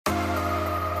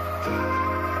Hello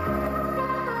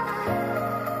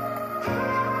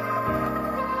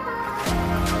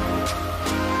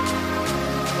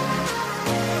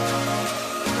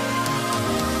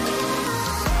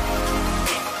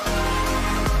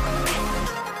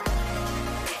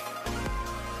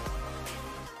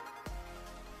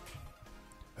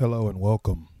and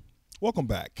welcome. Welcome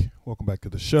back. Welcome back to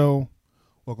the show.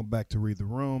 Welcome back to Read the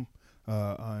Room.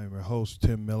 I'm your host,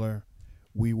 Tim Miller.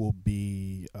 We will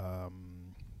be,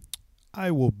 I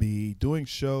will be doing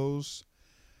shows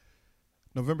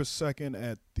November 2nd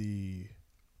at the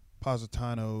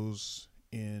Positanos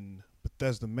in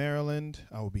Bethesda, Maryland.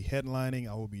 I will be headlining.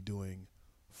 I will be doing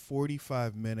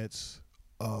 45 minutes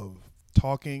of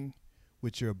talking,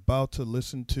 which you're about to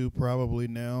listen to probably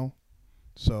now.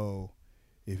 So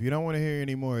if you don't want to hear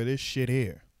any more of this shit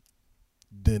here,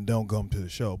 then don't come to the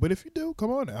show. But if you do,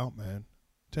 come on out, man.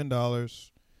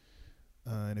 $10.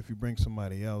 And if you bring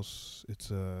somebody else,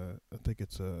 I think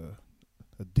it's a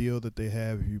deal that they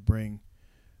have. If you bring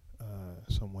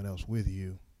someone else with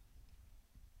you,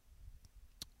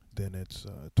 then it's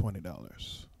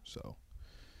 $20. So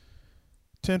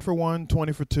 10 for 1,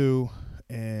 20 for 2,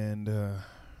 and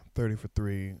 30 for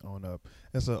 3 on up.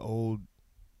 That's an old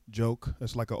joke.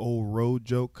 It's like an old road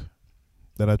joke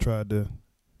that I tried to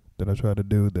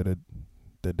do that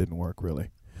didn't work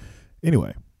really.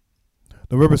 Anyway,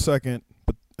 November 2nd,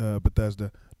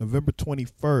 Bethesda. November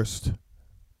 21st,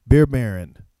 Beer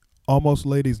Baron, Almost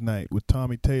Ladies Night with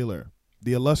Tommy Taylor,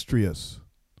 the illustrious,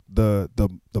 the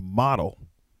model,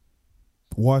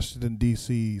 Washington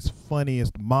D.C.'s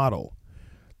funniest model,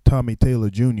 Tommy Taylor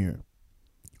Jr.,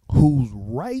 who's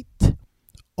right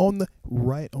on the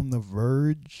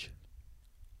verge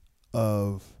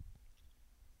of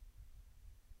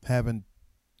having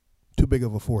too big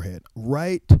of a forehead.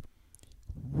 Right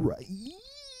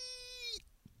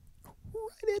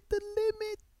at the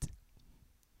limit.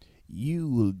 You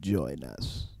will join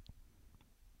us.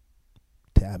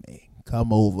 Tammy,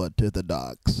 come over to the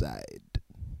dark side.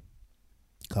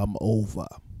 Come over.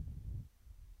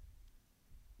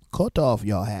 Cut off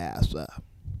your hair, sir.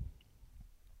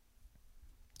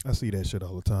 I see that shit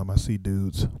all the time. I see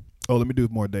dudes. Oh, let me do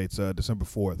more dates. December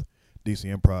 4th, DC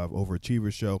Improv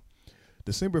Overachievers Show.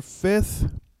 December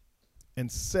 5th and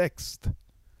 6th,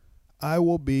 I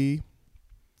will be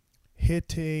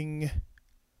hitting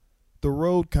the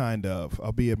road, kind of.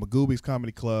 I'll be at Magooby's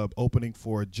Comedy Club opening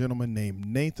for a gentleman named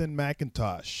Nathan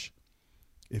McIntosh.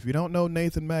 If you don't know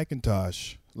Nathan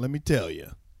McIntosh, let me tell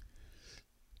you.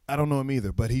 I don't know him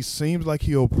either, but he seems like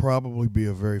he'll probably be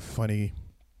a very funny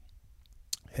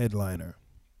headliner.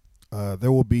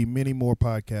 There will be many more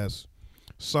podcasts.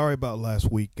 Sorry about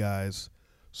last week, guys.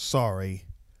 Sorry.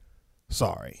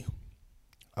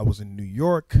 I was in New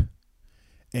York,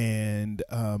 and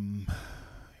I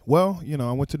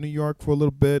went to New York for a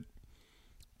little bit,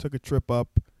 took a trip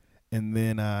up, and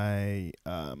then that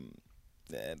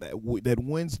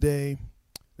Wednesday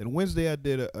I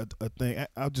did a thing.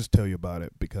 I'll just tell you about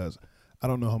it because I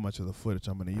don't know how much of the footage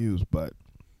I'm going to use, but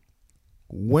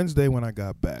Wednesday when I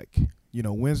got back,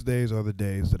 Wednesdays are the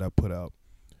days that I put out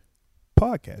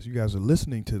podcasts. You guys are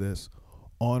listening to this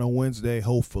on a Wednesday,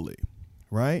 hopefully,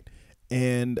 right?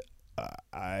 And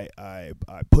I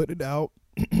put it out.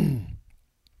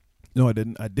 No, I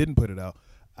didn't. I didn't put it out.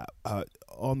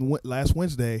 On last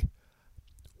Wednesday,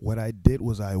 what I did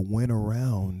was I went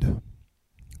around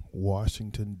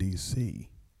Washington, D.C.,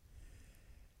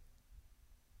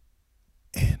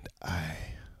 and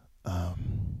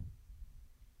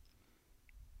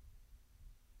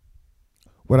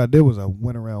what I did was I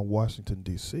went around Washington,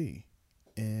 D.C.,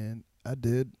 and I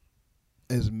did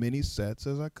as many sets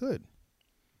as I could.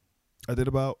 I did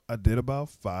about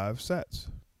 5 sets.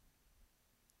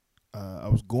 I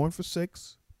was going for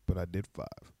 6, but I did 5.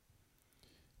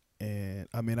 And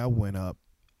I went up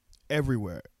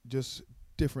everywhere, just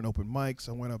different open mics.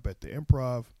 I went up at the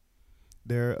Improv,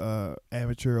 their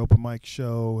amateur open mic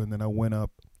show, and then I went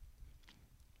up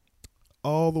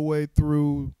all the way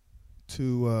through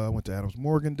to I went to Adams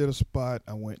Morgan, did a spot.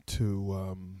 I went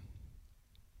to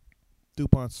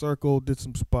DuPont Circle, did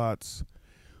some spots.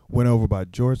 Went over by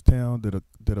Georgetown,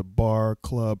 did a bar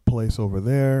club place over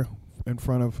there in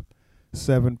front of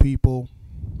 7 people,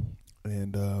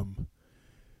 and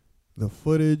the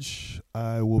footage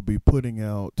I will be putting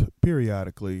out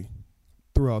periodically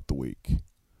throughout the week.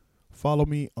 Follow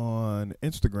me on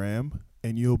Instagram,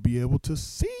 and you'll be able to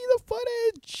see the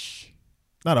footage.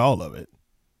 Not all of it.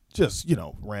 Just,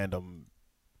 random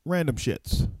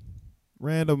shits.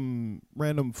 Random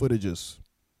footages.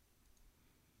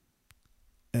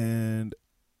 And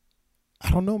I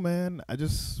don't know, man. I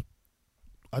just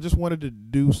wanted to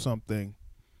do something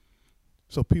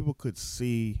so people could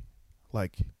see,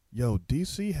 like, yo,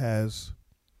 DC has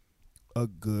a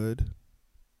good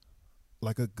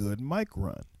mic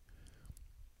run.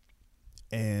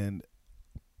 And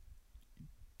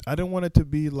I didn't want it to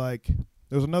be like,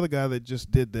 there's another guy that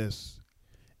just did this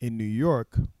in New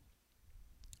York,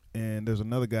 and there's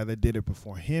another guy that did it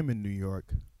before him in New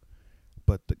York.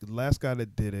 But the last guy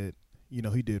that did it, he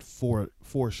did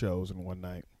four shows in one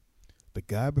night. The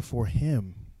guy before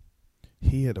him,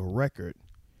 he had a record.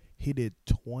 He did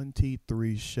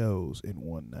 23 shows in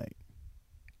one night.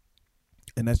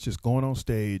 And that's just going on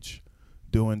stage,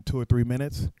 doing 2 or 3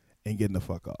 minutes, and getting the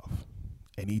fuck off.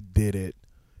 And he did it.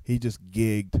 He just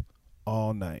gigged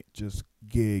all night. Just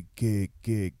gig,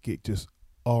 just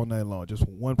all night long. Just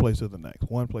one place to the next,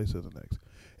 one place to the next.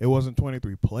 It wasn't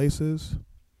 23 places,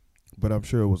 but I'm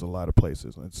sure it was a lot of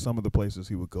places. And some of the places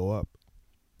he would go up,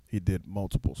 he did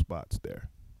multiple spots there.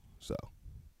 So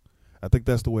I think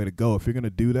that's the way to go if you're going to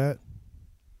do that.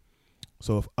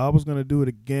 So if I was going to do it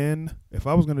again, if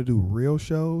I was going to do real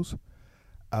shows,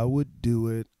 I would do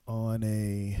it on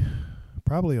a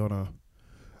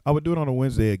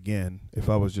Wednesday again if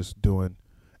I was just doing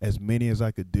as many as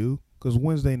I could do. Because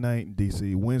Wednesday night in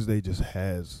DC, Wednesday just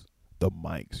has the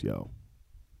mics, yo.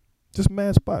 Just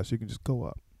mad spots. You can just go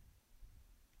up.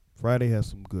 Friday has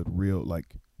some good real,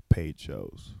 like, paid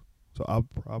shows. So I'll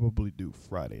probably do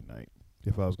Friday night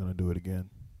if I was going to do it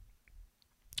again.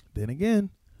 Then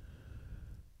again,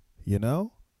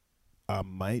 I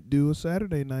might do a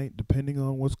Saturday night depending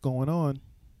on what's going on.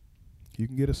 You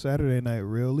can get a Saturday night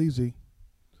real easy.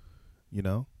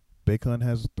 Bacon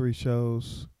has 3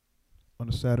 shows on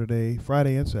a Saturday,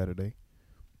 Friday and Saturday.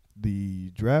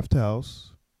 The Draft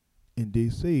House in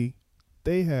DC,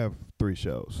 they have 3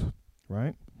 shows,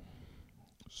 right?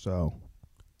 So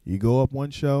you go up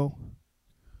one show,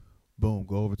 boom,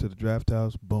 go over to the Draft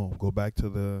House, boom, go back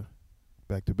to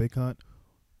Bacon,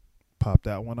 pop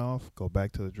that one off, go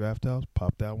back to the Draft House,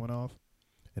 pop that one off,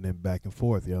 and then back and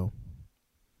forth, yo.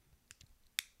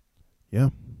 Yeah.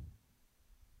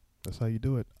 That's how you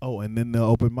do it. Oh, and then the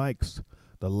open mics,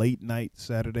 the late night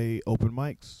Saturday open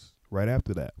mics right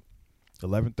after that.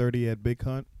 11:30 at Big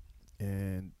Hunt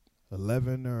and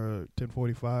 11 or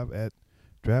 10:45 at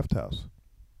Draft House.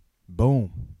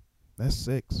 Boom. That's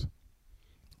 6.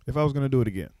 If I was going to do it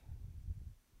again.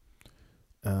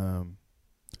 I'm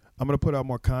going to put out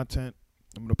more content.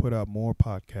 I'm going to put out more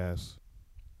podcasts.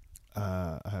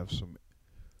 I have some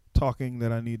talking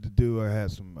that I need to do. I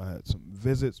had some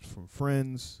visits from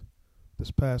friends this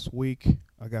past week.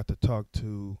 I got to talk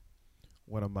to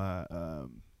one of my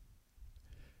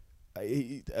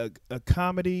a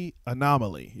comedy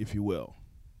anomaly, if you will.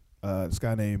 His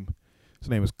name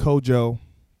is Kojo.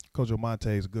 Kojo Monte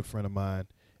is a good friend of mine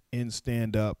in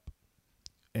stand-up.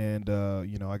 And,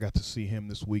 I got to see him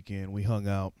this weekend. We hung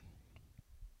out.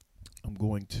 I'm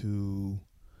going to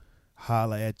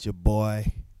holla at your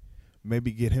boy.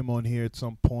 Maybe get him on here at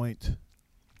some point.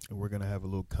 And we're going to have a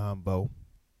little combo.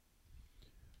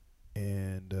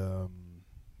 And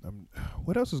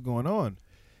what else is going on?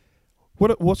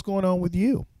 What's going on with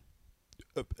you?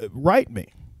 Write me.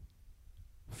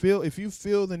 If you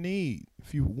feel the need,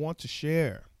 if you want to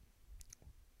share,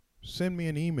 send me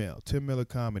an email,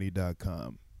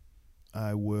 timmillercomedy.com.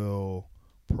 I will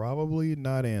probably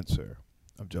not answer.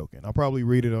 I'm joking. I'll probably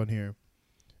read it on here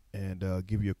and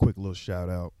give you a quick little shout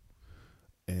out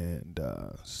and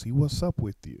see what's up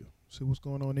with you. See what's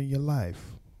going on in your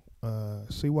life.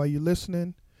 See why you're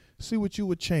listening. See what you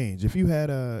would change. If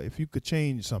you could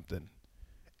change something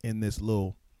in this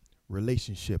little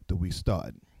relationship that we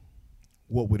started,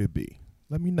 what would it be?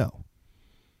 Let me know.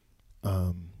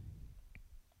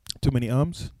 Too many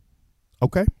ums?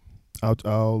 Okay.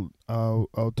 I'll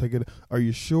take it. Are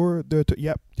you sure?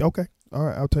 Yep. Okay. All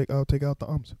right. I'll take out the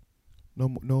ums. No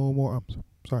more ums.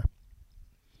 Sorry.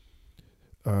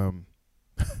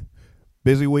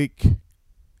 Busy week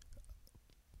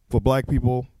for black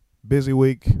people. Busy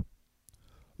week. A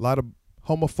lot of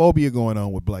homophobia going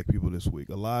on with black people this week.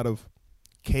 A lot of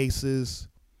cases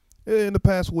in the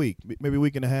past week, maybe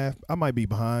week and a half. I might be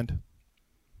behind.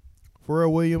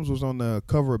 Pharrell Williams was on the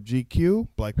cover of GQ.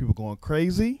 Black people going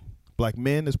crazy. Black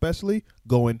men especially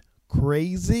going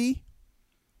crazy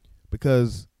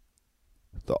because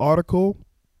the article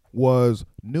was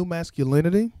New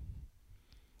Masculinity.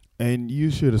 And you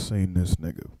should have seen this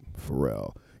nigga,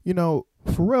 Pharrell.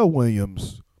 Pharrell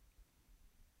Williams,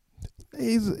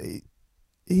 he's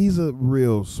a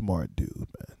real smart dude,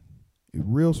 man. A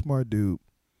real smart dude.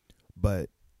 But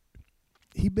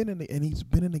he's been in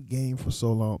the game for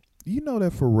so long. You know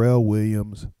that Pharrell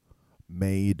Williams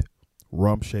made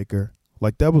Rump Shaker?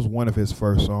 Like, that was one of his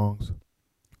first songs.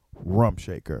 Rump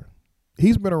Shaker.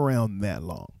 He's been around that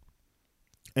long.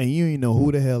 And you ain't know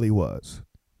who the hell he was.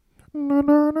 You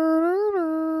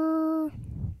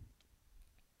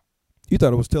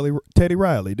thought it was Teddy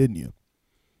Riley, didn't you?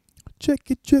 Check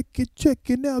it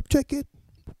now, check it.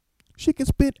 She can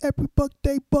spend every buck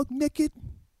day buck naked.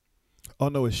 Oh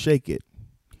no, it's shake it.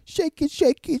 Shake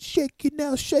it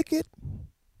now, shake it.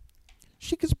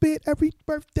 She can spend every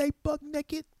birthday buck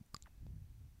naked.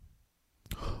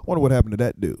 Wonder what happened to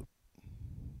that dude.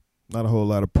 Not a whole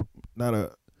lot of, not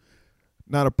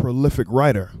a prolific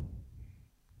writer.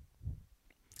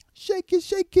 Shake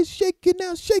it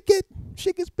now, shake it.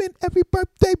 She can spend every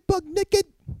birthday buck naked.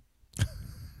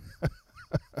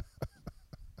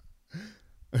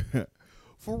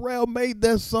 Pharrell made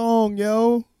that song,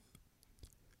 yo.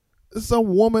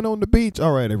 Some woman on the beach.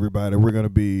 All right, everybody,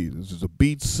 this is a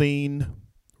beach scene.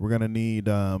 We're gonna need,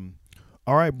 all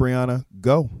right, Brianna,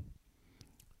 go.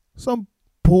 Some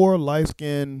poor light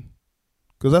skin,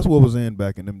 because that's what was in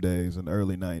back in them days in the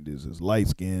early 90s, is light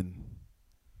skin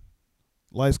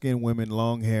women,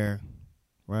 long hair,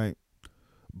 right?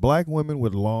 Black women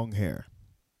with long hair.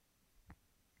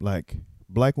 Like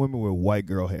black women with white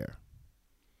girl hair.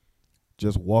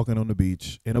 Just walking on the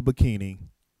beach in a bikini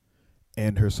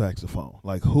and her saxophone.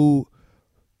 Like who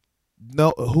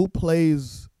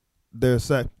plays their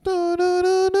sax?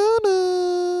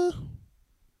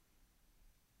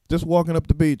 Just walking up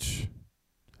the beach.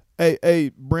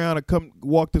 Hey, Brianna, come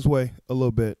walk this way a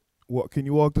little bit. Can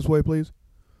you walk this way, please?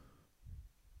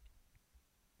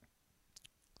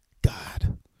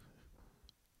 God.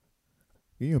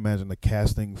 Can you imagine the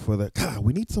casting for that? God,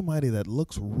 we need somebody that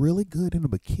looks really good in a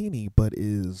bikini, but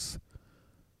is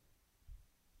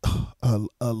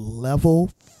a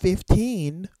level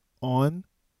 15 on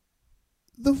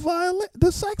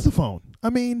the saxophone.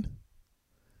 I mean,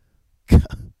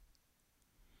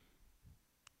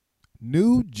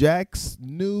 New Jack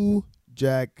Swing.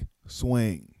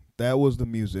 That was the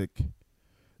music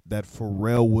that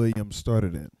Pharrell Williams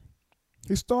started in.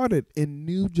 He started in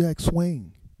New Jack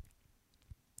Swing.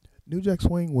 New Jack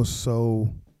Swing was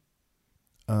so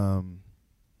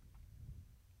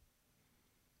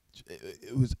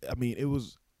it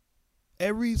was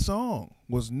every song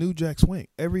was New Jack Swing.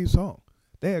 Every song.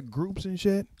 They had groups and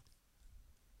shit.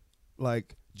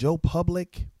 Like Joe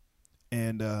Public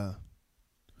and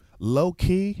Low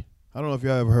Key. I don't know if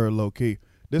y'all ever heard Low Key.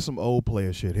 There's some old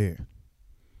player shit here.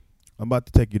 I'm about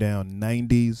to take you down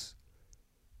 90s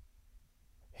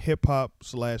hip hop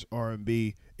 /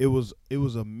 R&B. It was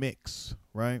a mix,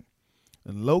 right?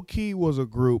 And Low Key was a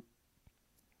group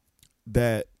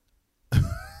that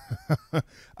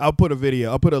I'll put a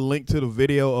link to the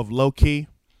video of Low Key.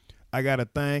 I got a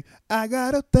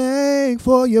thing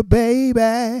for you,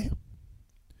 baby.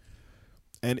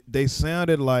 And they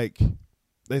sounded like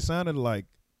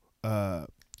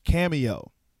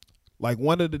Cameo. Like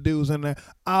one of the dudes in there.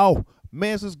 Oh,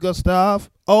 Mrs. Gustav.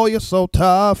 Oh, you're so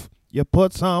tough. You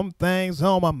put some things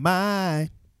on my mind.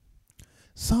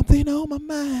 Something on my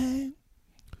mind.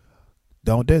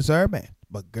 Don't deserve me,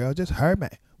 but girl, just hurt me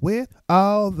with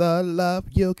all the love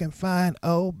you can find.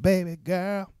 Oh, baby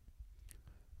girl.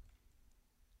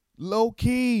 Low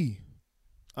Key.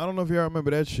 I don't know if y'all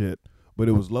remember that shit, but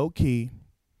it was Low Key.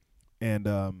 And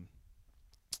I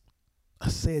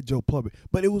said Joe Public,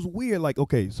 but it was weird. Like,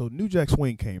 okay, so New Jack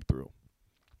Swing came through,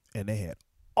 and they had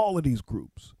all of these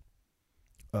groups.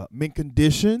 Mint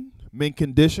Condition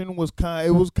was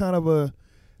kind of a,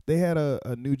 they had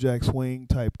a New Jack Swing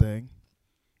type thing.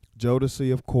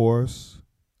 Jodeci, of course.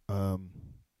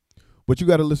 But you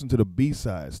got to listen to the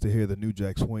B-sides to hear the New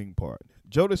Jack Swing part.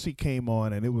 Jodeci came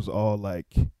on, and it was all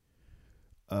like,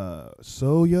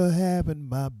 so you're having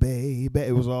my baby.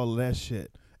 It was all of that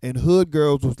shit. And Hood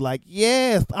Girls was like,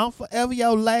 yes, I'm forever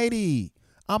your lady.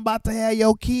 I'm about to have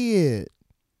your kid.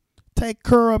 Take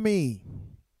care of me.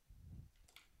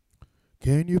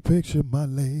 Can you picture my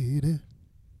lady?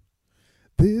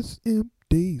 This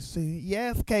empty scene.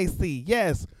 Yes, KC,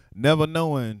 yes. Never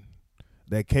knowing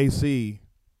that KC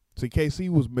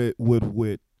was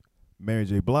with Mary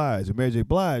J. Blige. And Mary J.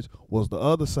 Blige was the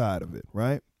other side of it,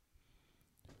 right?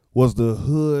 Was the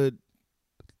hood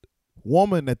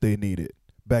woman that they needed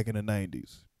back in the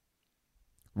 90s,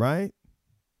 right?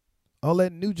 All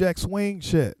that New Jack Swing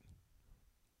shit.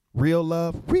 Real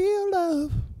love.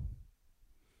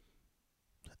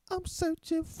 I'm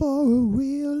searching for a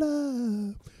real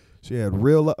love. She had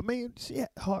real love. I mean, she had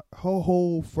her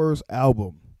whole first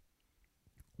album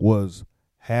was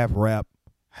half rap,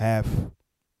 half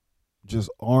just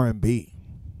R&B.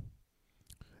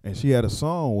 And she had a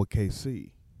song with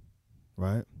KC,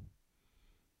 right?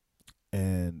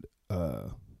 And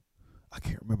I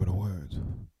can't remember the words.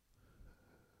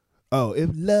 Oh, if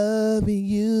loving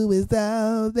you is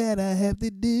all that I have to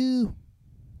do,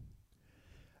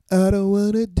 I don't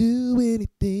want to do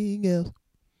anything else.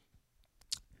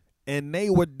 And they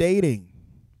were dating.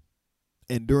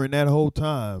 And during that whole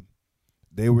time,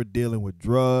 they were dealing with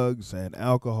drugs and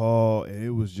alcohol. And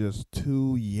it was just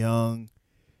two young,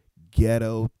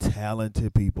 ghetto,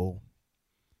 talented people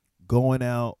going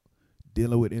out,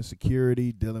 dealing with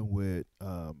insecurity, dealing with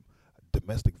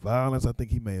domestic violence. I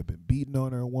think he may have been beaten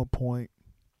on her at one point.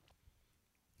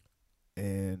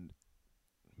 And,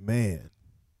 man,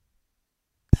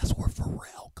 that's where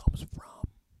Pharrell comes from.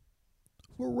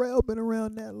 Pharrell been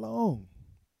around that long.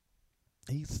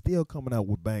 He's still coming out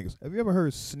with bangers. Have you ever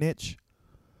heard Snitch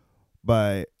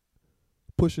by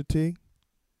Pusha T?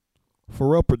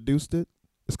 Pharrell produced it.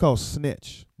 It's called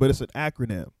Snitch, but it's an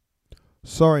acronym.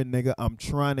 Sorry, nigga, I'm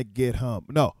trying to get home.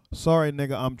 No, sorry,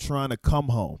 nigga, I'm trying to come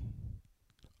home.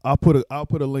 I'll put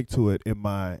a link to it in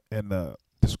the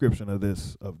description of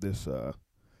this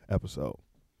episode.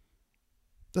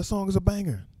 That song is a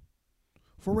banger.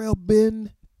 Pharrell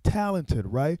been talented,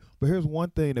 right? But here's one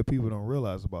thing that people don't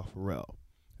realize about Pharrell.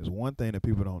 There's one thing that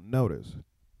people don't notice.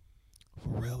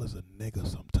 Pharrell is a nigga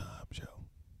sometimes, yo.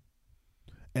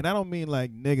 And I don't mean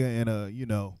like nigga in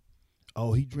a,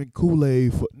 oh, he drink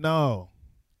Kool-Aid. No.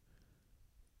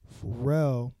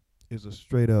 Pharrell is a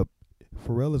straight up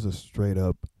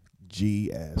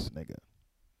G-ass nigga.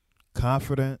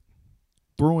 Confident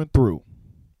through and through.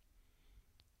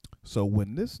 So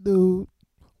when this dude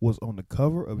was on the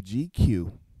cover of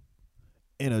GQ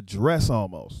in a dress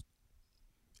almost,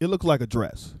 it looked like a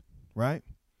dress, right?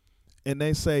 And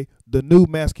they say the new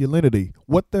masculinity.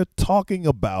 What they're talking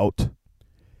about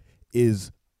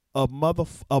is a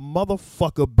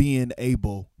motherfucker being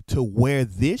able to wear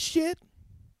this shit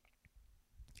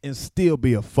and still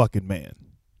be a fucking man.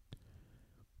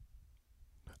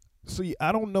 See,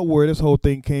 I don't know where this whole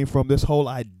thing came from, this whole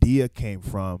idea came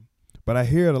from, but I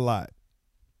hear it a lot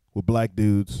with black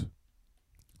dudes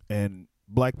and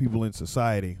black people in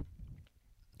society.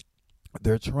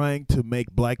 They're trying to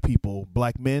make black people,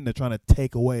 black men, they're trying to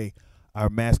take away our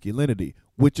masculinity,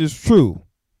 which is true,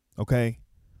 okay?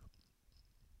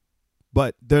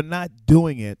 But they're not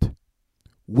doing it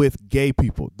with gay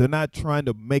people. They're not trying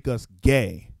to make us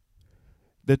gay.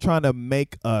 They're trying to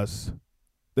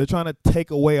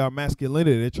take away our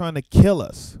masculinity. They're trying to kill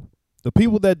us. The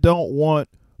people that don't want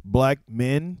black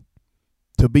men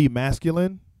to be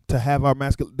masculine, to have our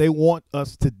masculine, they want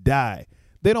us to die.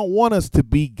 They don't want us to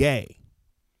be gay.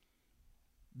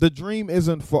 The dream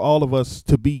isn't for all of us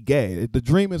to be gay. The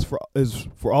dream is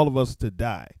for all of us to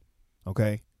die.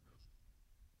 Okay?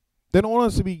 They don't want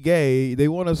us to be gay. They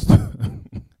want us to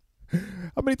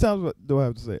how many times do I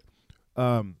have to say it?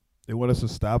 They want us to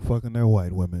stop fucking their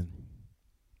white women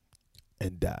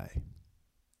and die.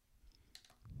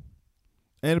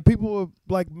 And people are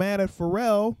like mad at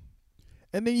Pharrell.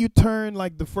 And then you turn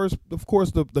like the first, of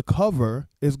course, the cover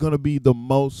is going to be the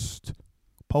most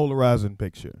polarizing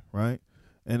picture, right?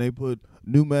 And they put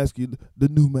the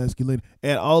new masculine,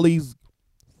 and all these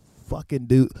fucking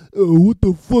dudes. Oh, what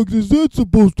the fuck is that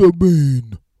supposed to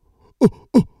mean?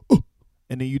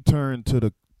 And then you turn to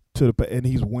the and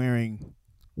he's wearing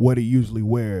what he usually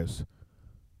wears.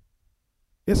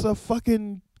 It's a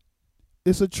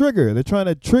trigger. They're trying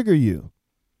to trigger you,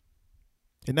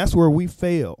 and that's where we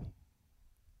fail.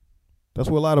 That's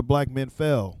where a lot of black men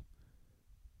fail.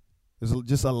 There's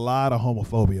just a lot of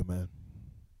homophobia, man.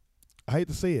 I hate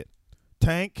to see it.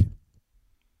 Tank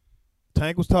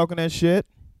was talking that shit.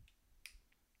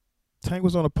 Tank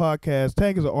was on a podcast.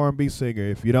 Tank is an R&B singer,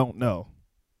 if you don't know.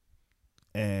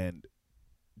 And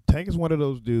Tank is one of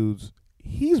those dudes.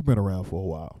 He's been around for a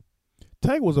while.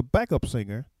 Tank was a backup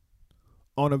singer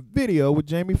on a video with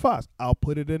Jamie Foxx. I'll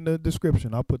put it in the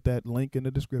description. I'll put that link in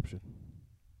the description.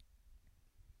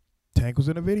 Tank was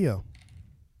in a video.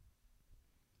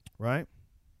 Right?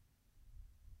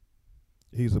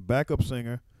 He's a backup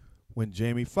singer when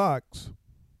Jamie Foxx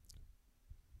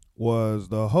was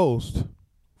the host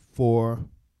for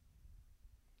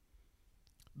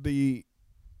the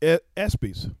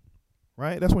ESPYs,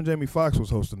 right? That's when Jamie Foxx was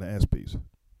hosting the ESPYs.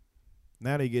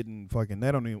 Now they getting fucking.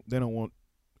 They don't want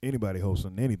anybody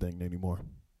hosting anything anymore.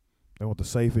 They want the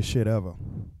safest shit ever.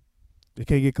 They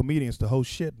can't get comedians to host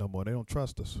shit no more. They don't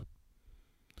trust us.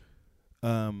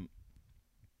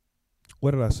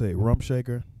 What did I say? Rump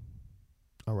Shaker.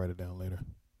 I'll write it down later.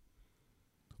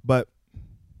 But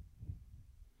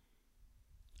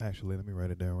actually, let me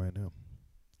write it down right now.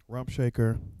 Rump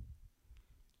Shaker,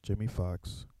 Jamie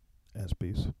Foxx,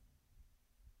 ESPYs.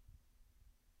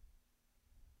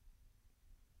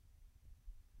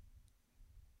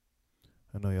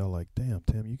 I know y'all like, damn,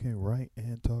 Tim, you can't write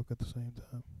and talk at the same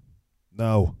time.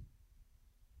 No.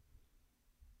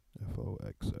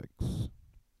 FOXX.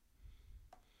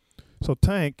 So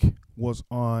Tank was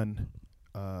on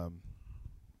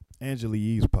Angela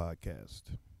Yee's podcast,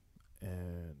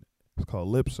 and it's called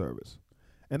Lip Service.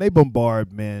 And they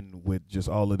bombard men with just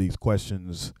all of these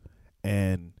questions,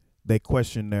 and they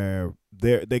question their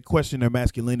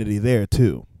masculinity there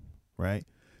too, right?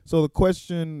 So the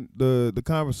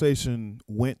conversation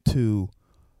went to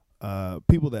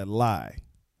people that lie,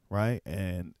 right?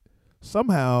 And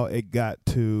somehow it got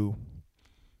to,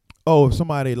 if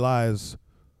somebody lies,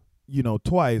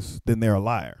 twice, then they're a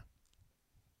liar.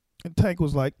 And Tank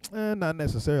was like, not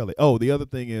necessarily. Oh, the other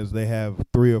thing is they have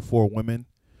 3 or 4 women,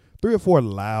 3 or 4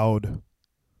 loud,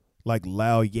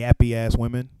 yappy ass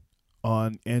women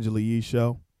on Angela Yee's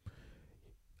show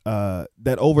that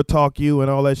overtalk you and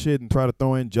all that shit and try to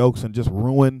throw in jokes and just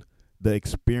ruin the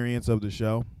experience of the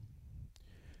show.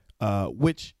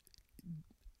 Which,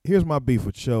 here's my beef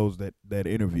with shows that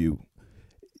interview.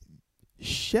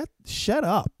 Shut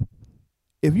up.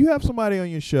 If you have somebody on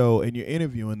your show and you're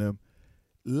interviewing them,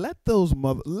 let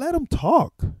them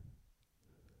talk.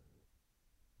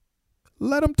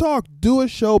 Let them talk. Do a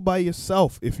show by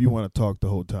yourself if you want to talk the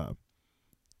whole time.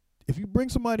 If you bring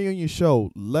somebody on your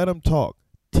show, let them talk.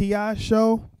 T.I.'s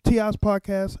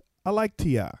podcast, I like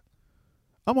T.I.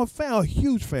 I'm a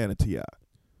huge fan of T.I.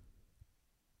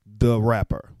 The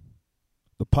rapper.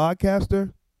 The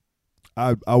podcaster,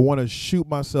 I want to shoot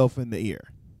myself in the ear.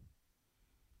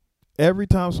 Every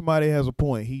time somebody has a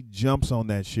point, he jumps on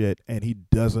that shit and he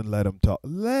doesn't let them talk.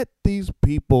 Let these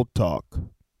people talk.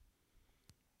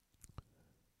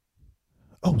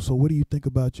 Oh, so what do you think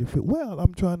about your fit? Well,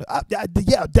 I'm trying to.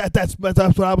 That's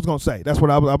what I was gonna say. That's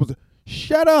what I was.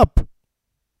 Shut up,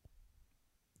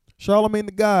 Charlemagne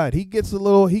the God. He gets a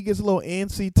little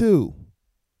antsy too.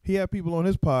 He had people on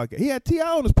his podcast. He had T.I.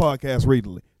 on his podcast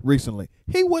recently.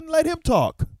 He wouldn't let him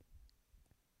talk.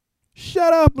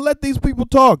 Shut up and let these people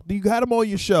talk. You got them on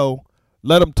your show.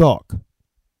 Let them talk.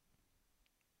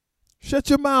 Shut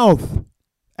your mouth.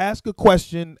 Ask a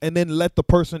question and then let the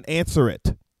person answer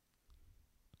it.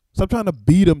 Stop trying to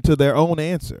beat them to their own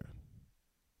answer.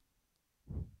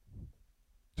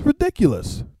 It's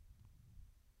ridiculous.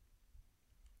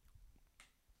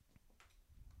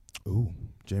 Ooh,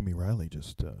 Jamie Riley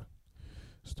just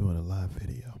is doing a live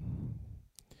video.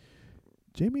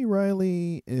 Jamie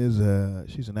Riley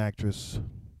she's an actress,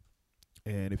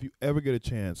 and if you ever get a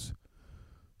chance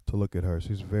to look at her,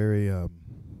 she's very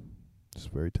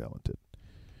talented.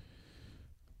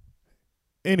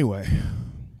 Anyway,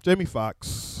 Jamie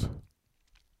Foxx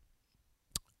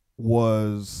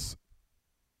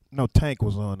Tank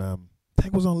was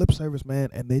on Lip Service, man,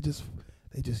 and they just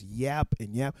yap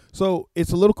and yap. So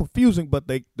it's a little confusing, but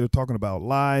they're talking about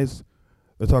lies.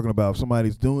 They're talking about if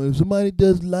somebody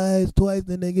does lies twice,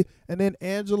 then they get, and then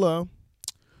Angela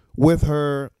with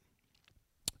her,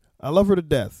 I love her to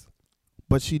death,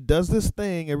 but she does this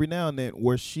thing every now and then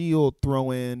where she'll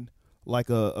throw in like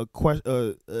a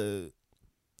question,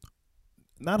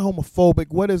 not homophobic.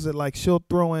 What is it like? She'll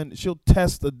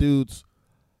test the dude's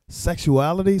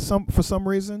sexuality for some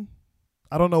reason.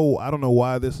 I don't know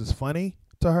why this is funny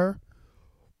to her,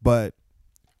 but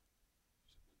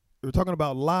we're talking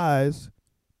about lies.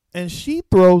 And she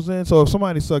throws in, so if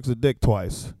somebody sucks a dick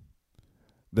twice,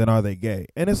 then are they gay?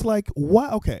 And it's like, why?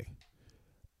 Okay,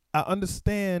 I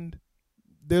understand.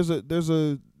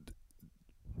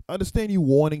 Understand you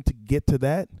wanting to get to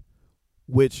that,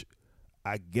 which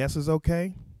I guess is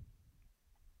okay.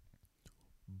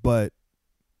 But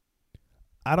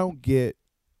I don't get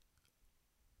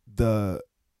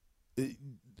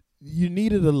you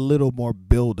needed a little more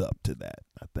build up to that,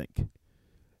 I think.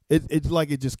 It's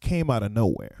like it just came out of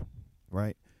nowhere,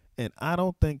 right? And I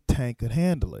don't think Tank could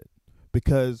handle it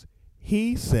because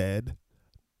he said,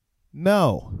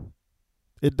 no,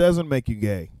 it doesn't make you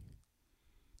gay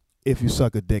if you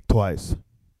suck a dick twice.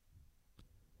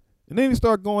 And then you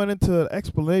start going into an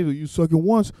explanation. You suck it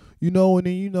once, and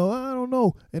then I don't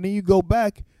know. And then you go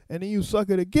back and then you suck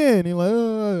it again. You're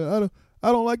like,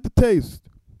 I don't like the taste,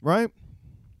 right?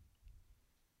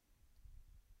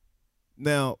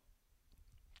 Now,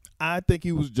 I think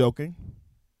he was joking.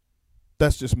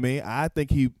 That's just me. I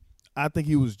think he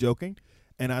was joking,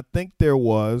 and I think there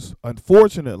was,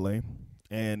 unfortunately,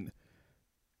 and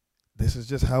this is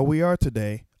just how we are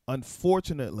today.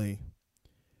 Unfortunately,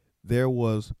 there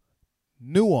was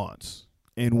nuance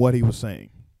in what he was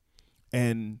saying,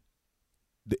 and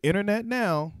the internet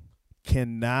now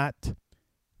cannot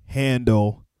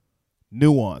handle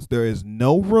nuance. There is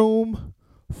no room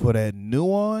for that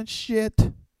nuance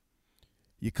shit.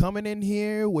 You coming in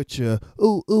here with your,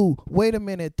 ooh, wait a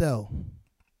minute, though.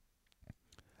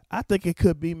 I think it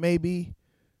could be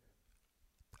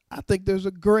I think there's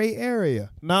a gray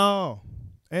area. No,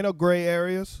 ain't no gray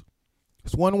areas.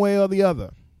 It's one way or the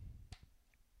other.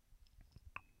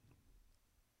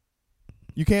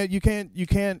 You can't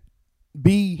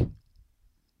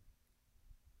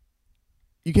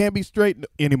be straight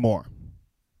anymore.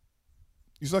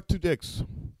 You suck 2 dicks.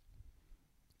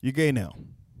 You're gay now.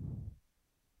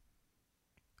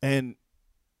 And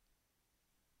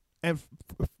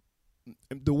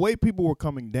the way people were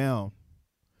coming down,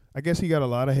 I guess he got a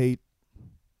lot of hate,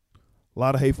 a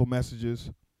lot of hateful messages,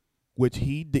 which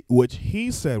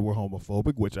he said were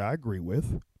homophobic, which I agree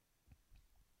with.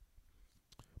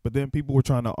 But then people were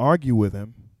trying to argue with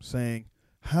him, saying,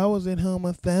 "How is it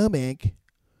homophobic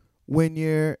when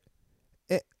you're?"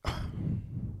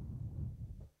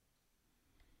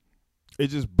 It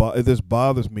just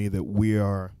bothers me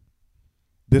that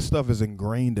this stuff is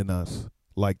ingrained in us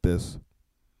like this,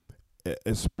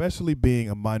 especially being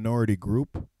a minority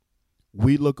group.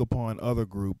 We look upon other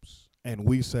groups and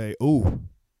we say, "Ooh,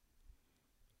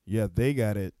 yeah, they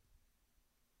got it."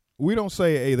 We don't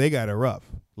say, "Hey, they got it rough."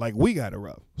 Like, we got it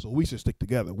rough, so we should stick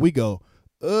together. We go,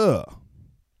 "Ugh."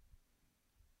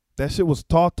 That shit was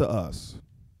taught to us,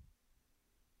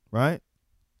 right?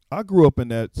 I grew up in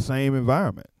that same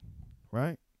environment,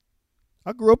 right?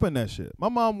 I grew up in that shit. My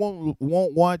mom won't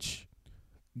watch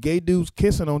gay dudes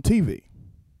kissing on TV.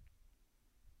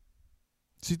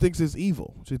 She thinks it's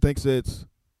evil. She thinks it's,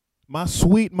 my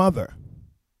sweet mother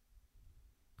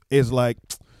is like,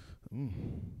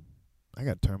 I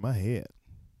got to turn my head.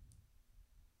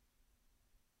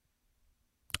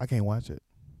 I can't watch it.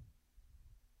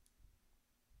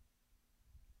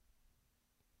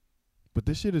 But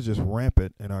this shit is just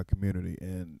rampant in our community,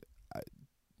 and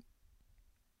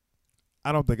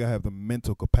I don't think I have the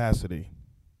mental capacity,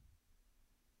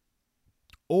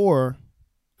 or,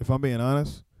 if I'm being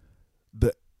honest,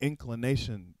 the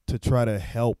inclination to try to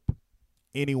help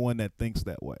anyone that thinks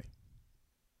that way.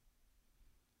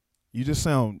 You just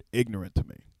sound ignorant to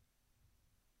me.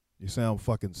 You sound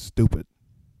fucking stupid.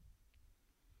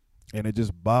 And it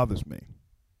just bothers me.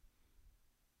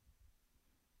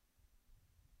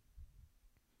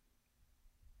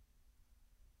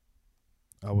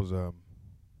 I was I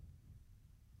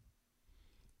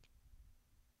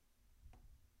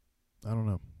don't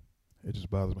know. It just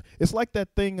bothers me. It's like that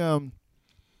thing, I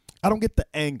don't get the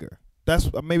anger.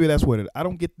 Maybe that's what it is. I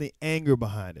don't get the anger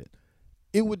behind it.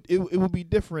 It would be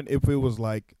different if it was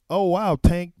like, "Oh wow,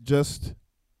 Tank just,"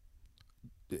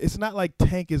 it's not like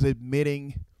Tank is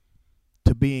admitting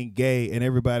to being gay and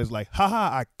everybody's like,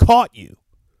 "Haha, I caught you."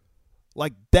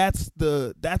 Like, that's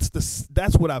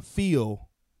what I feel.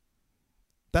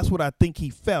 That's what I think he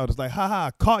felt. It's like, "Haha,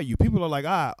 I caught you." People are like,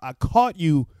 I caught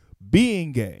you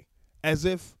being gay." As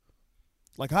if,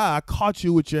 like, I caught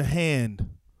you with your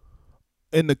hand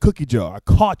in the cookie jar. I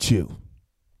caught you.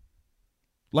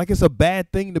 Like it's a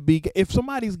bad thing to be gay. If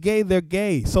somebody's gay, they're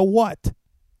gay. So what?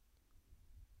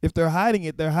 If they're hiding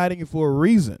it for a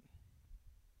reason.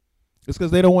 It's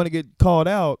because they don't want to get called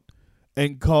out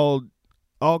and called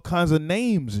all kinds of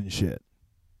names and shit.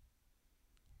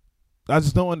 I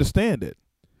just don't understand it.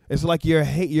 It's like your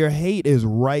hate is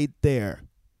right there.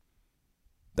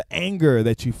 The anger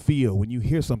that you feel when you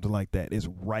hear something like that is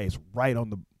right. It's right on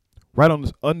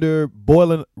this under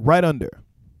boiling, right under.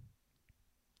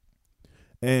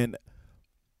 And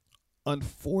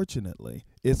unfortunately,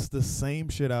 it's the same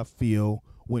shit I feel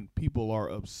when people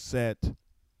are upset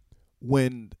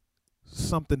when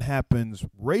something happens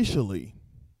racially.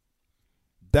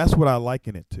 That's what I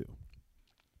liken it to.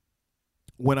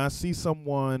 When I see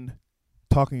someone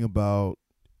talking about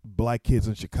black kids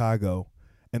in Chicago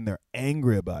and they're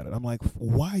angry about it, I'm like,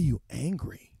 why are you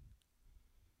angry?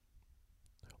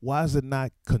 Why is it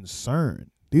not concern?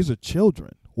 These are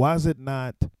children. Why is it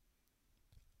not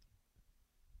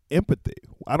empathy?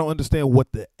 I don't understand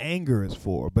what the anger is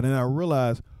for. But then I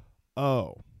realize,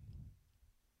 oh,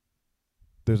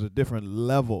 there's a different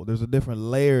level. There's a different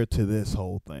layer to this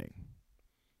whole thing.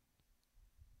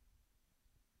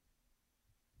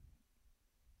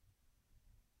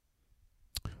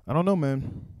 I don't know,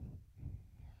 man.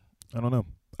 I don't know.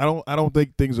 I don't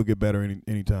think things will get better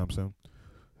anytime soon.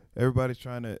 Everybody's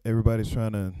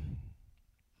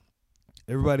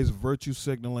virtue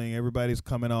signaling. Everybody's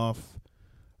coming off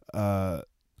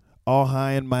all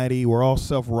high and mighty. We're all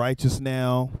self-righteous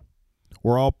now.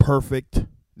 We're all perfect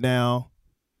now.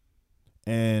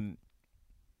 And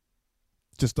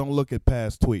just don't look at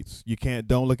past tweets.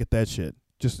 Don't look at that shit.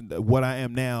 Just what I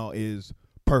am now is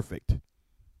perfect.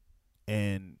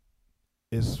 And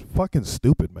It's fucking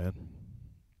stupid, man.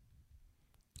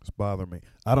 It's bothering me.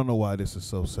 I don't know why this is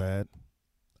so sad.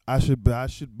 I should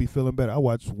be feeling better. I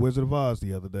watched Wizard of Oz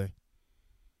the other day.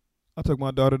 I took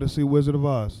my daughter to see Wizard of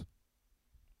Oz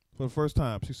for the first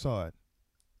time. She saw it.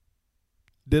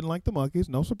 Didn't like the monkeys,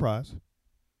 no surprise.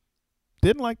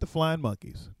 Didn't like the flying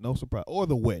monkeys, no surprise. Or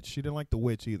the witch. She didn't like the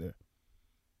witch either.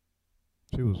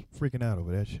 She was freaking out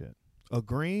over that shit. A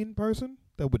green person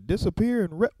that would disappear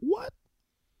and what?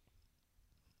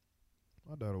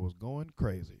 My daughter was going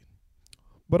crazy.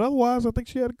 But otherwise, I think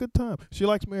she had a good time. She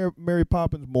likes Mary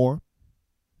Poppins more.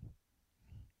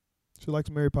 She likes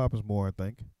Mary Poppins more, I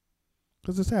think.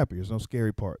 Because it's happy. There's no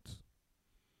scary parts.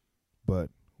 But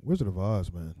Wizard of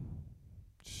Oz, man.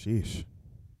 Sheesh.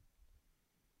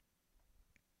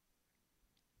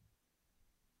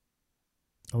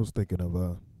 I was thinking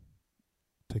of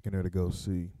taking her to go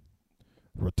see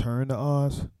Return to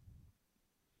Oz.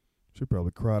 She'd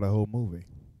probably cry the whole movie.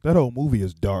 That whole movie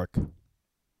is dark.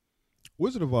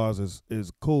 Wizard of Oz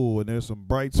is cool and there's some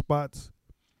bright spots,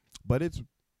 but it's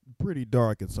pretty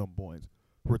dark at some points.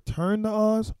 Return to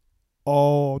Oz,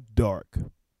 all dark.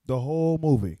 The whole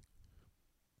movie.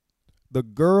 The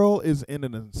girl is in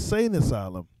an insane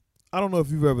asylum. I don't know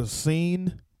if you've ever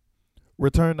seen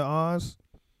Return to Oz,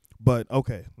 but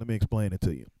okay, let me explain it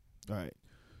to you. All right.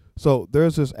 So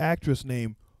there's this actress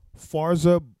named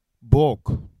Farza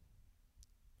Bulk.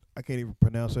 I can't even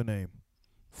pronounce her name.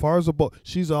 Farza Bulk.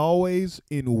 She's always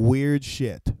in weird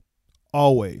shit.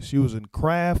 Always. She was in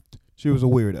Craft. She was a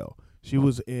weirdo. She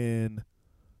was in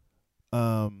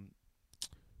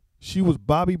she was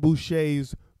Bobby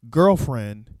Boucher's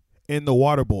girlfriend in The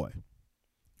Waterboy.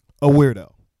 A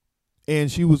weirdo.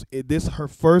 And she was her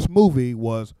first movie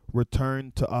was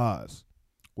Return to Oz,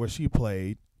 where she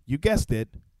played, you guessed it,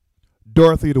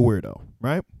 Dorothy the Weirdo,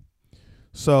 right?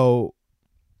 So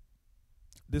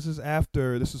this is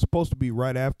supposed to be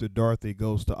right after Dorothy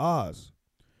goes to Oz.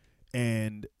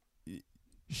 And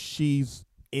she's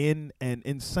in an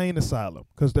insane asylum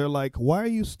because they're like, why are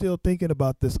you still thinking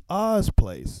about this Oz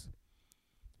place?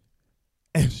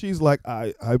 And she's like,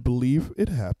 I believe it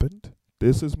happened.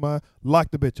 This is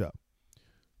lock the bitch up.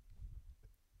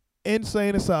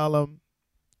 Insane asylum.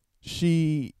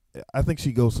 I think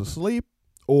she goes to sleep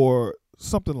or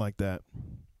something like that.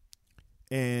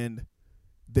 And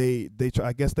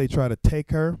I guess they try to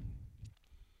take her.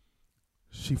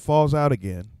 She falls out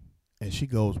again and she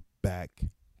goes back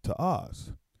to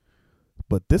Oz.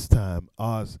 But this time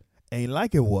Oz ain't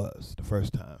like it was the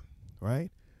first time,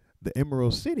 right? The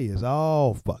Emerald City is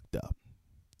all fucked up.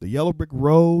 The yellow brick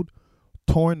road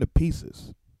torn to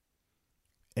pieces.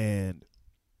 And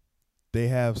they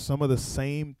have some of the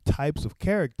same types of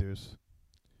characters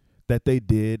that they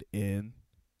did in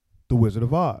The Wizard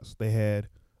of Oz. They had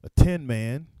a Tin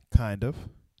Man, kind of.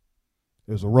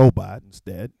 It was a robot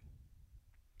instead.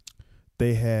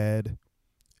 They had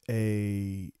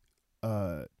a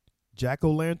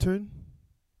jack-o'-lantern,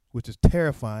 which is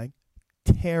terrifying.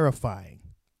 Terrifying.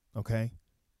 Okay?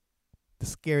 The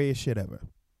scariest shit ever.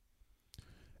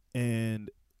 And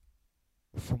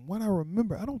from what I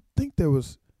remember, I don't think there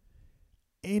was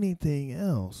anything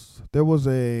else. There was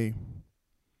and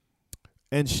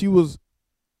she was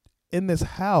in this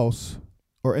house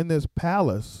or in this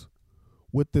palace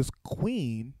with this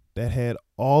queen that had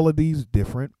all of these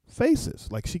different faces.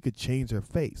 Like she could change her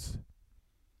face.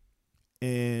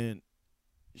 And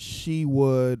she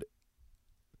would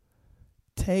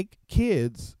take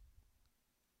kids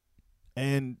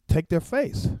and take their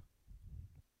face.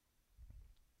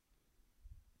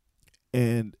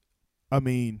 And I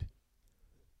mean,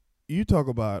 you talk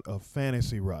about a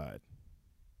fantasy ride.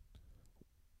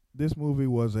 This movie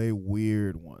was a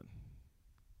weird one.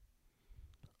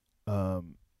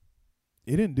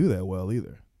 It didn't do that well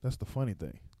either. That's the funny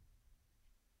thing.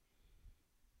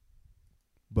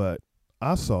 But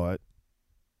I saw it.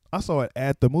 I saw it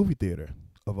at the movie theater,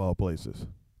 of all places.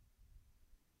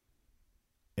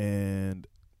 And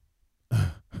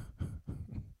I'm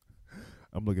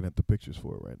looking at the pictures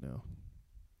for it right now.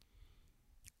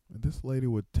 And this lady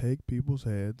would take people's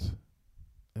heads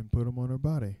and put them on her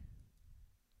body.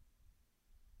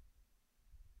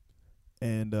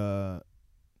 And,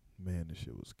 man, this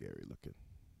shit was scary looking.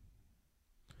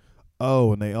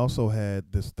 Oh, and they also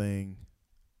had this thing.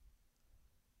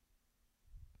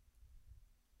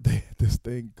 They had this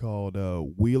thing called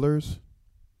wheelers.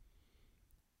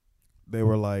 They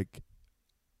were like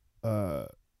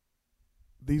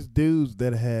these dudes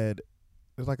that had, it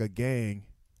was like a gang,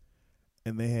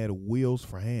 and they had wheels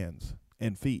for hands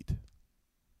and feet.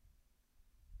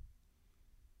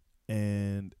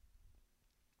 And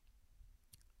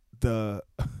the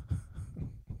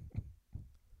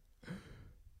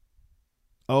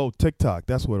Oh, TikTok.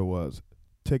 That's what it was.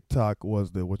 TikTok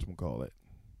was the whatchamacallit.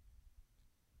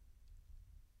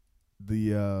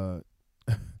 The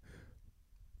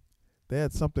they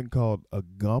had something called a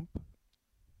gump.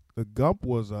 The gump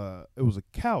was it was a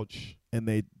couch, and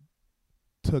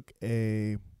took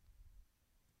a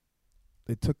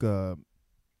they took a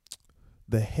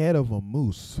the head of a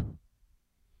moose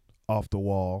off the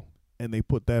wall, and they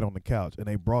put that on the couch, and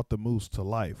they brought the moose to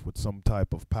life with some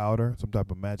type of powder, some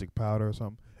type of magic powder or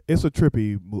something. It's a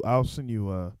trippy. I'll send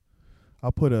you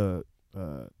I'll put a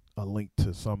link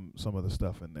to some of the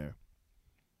stuff in there.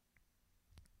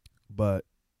 But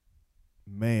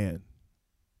man,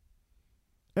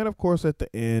 and of course at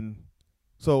the end,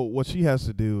 so what she has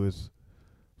to do is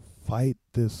fight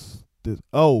this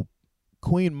Queen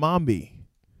Mombi.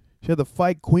 She had to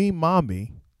fight Queen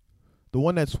Mombi, the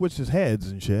one that switches heads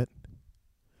and shit.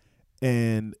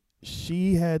 And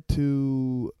she had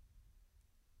to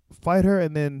fight her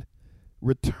and then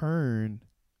return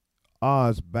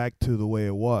Oz back to the way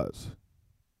it was,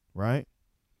 right?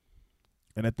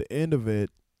 And at the end of it,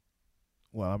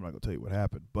 well, I'm not gonna tell you what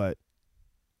happened, but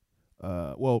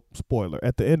well, spoiler.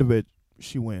 At the end of it,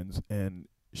 she wins, and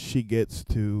she gets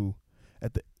to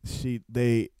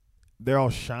they're all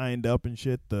shined up and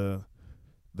shit. The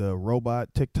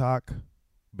robot TikTok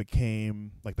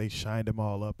became like they shined them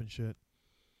all up and shit,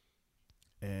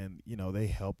 and they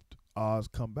helped Oz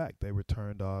come back. They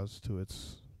returned Oz to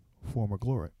its former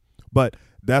glory. But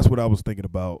that's what I was thinking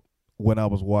about when I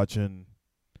was watching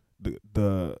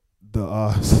the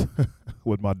Oz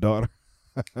with my daughter,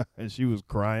 and she was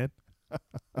crying.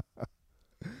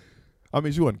 I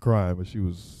mean, she wasn't crying, but she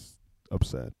was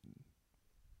upset.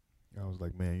 I was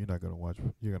like, man, you're not gonna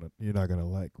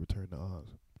like Return to Oz.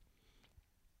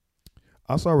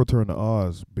 I saw Return to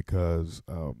Oz because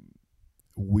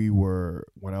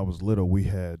when I was little,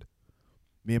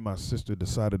 me and my sister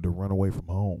decided to run away from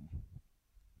home.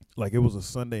 Like, it was a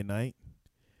Sunday night,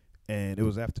 and it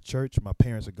was after church. My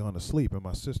parents had gone to sleep, and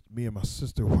me and my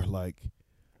sister were like,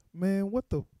 man,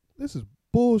 this is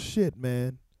bullshit,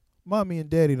 man. Mommy and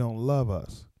Daddy don't love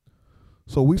us.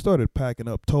 So we started packing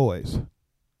up toys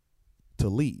to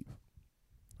leave.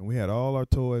 And we had all our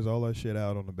toys, all our shit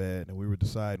out on the bed, and we were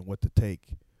deciding what to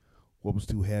take, what was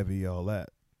too heavy, all that.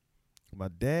 My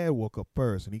dad woke up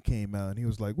first, and he came out, and he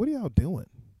was like, what are y'all doing?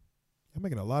 You're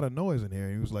making a lot of noise in here.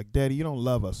 And he was like, Daddy, you don't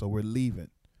love us, so we're leaving.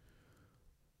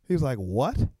 He was like,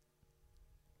 what?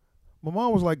 My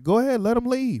mom was like, go ahead, let him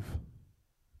leave.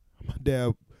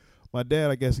 My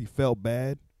dad, I guess he felt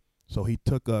bad, so he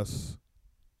took us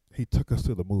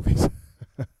to the movies.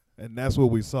 And that's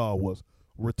what we saw was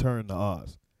Return to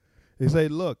Oz. He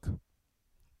said, look,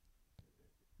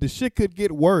 the shit could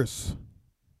get worse,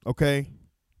 okay?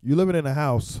 You living in a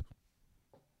house.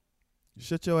 You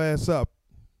shut your ass up.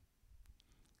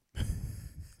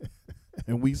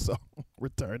 And we saw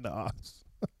Return to Oz.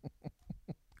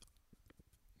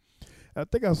 I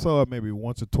think I saw it maybe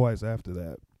once or twice after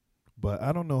that. But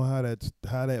I don't know how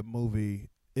that movie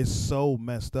is so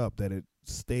messed up that it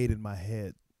stayed in my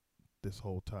head this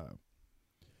whole time.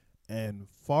 And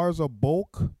Farza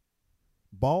Bulk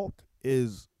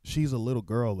she's a little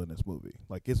girl in this movie.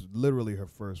 Like, it's literally her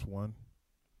first one.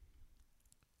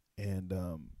 And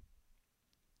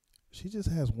she just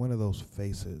has one of those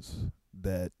faces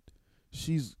that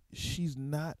she's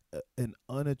not an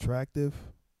unattractive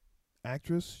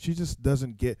actress. She just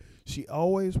doesn't she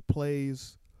always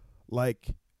plays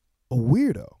like a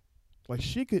weirdo. Like,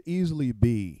 she could easily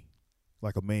be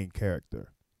like a main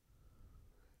character.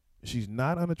 She's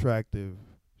not unattractive.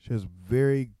 She has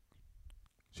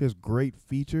great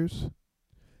features.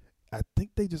 I think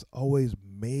they just always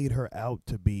made her out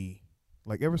to be,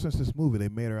 like, ever since this movie, they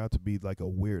made her out to be like a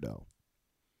weirdo.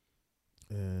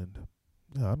 And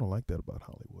I don't like that about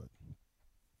Hollywood.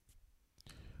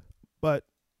 But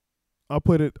I'll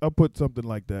put something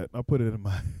like that. I'll put it in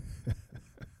my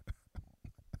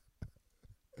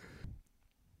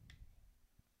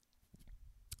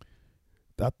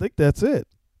I think that's it.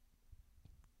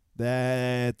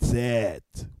 That's it.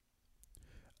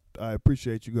 I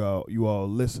appreciate you all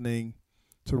listening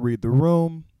to Read the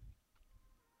Room.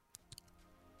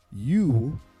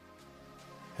 You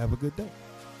have a good day.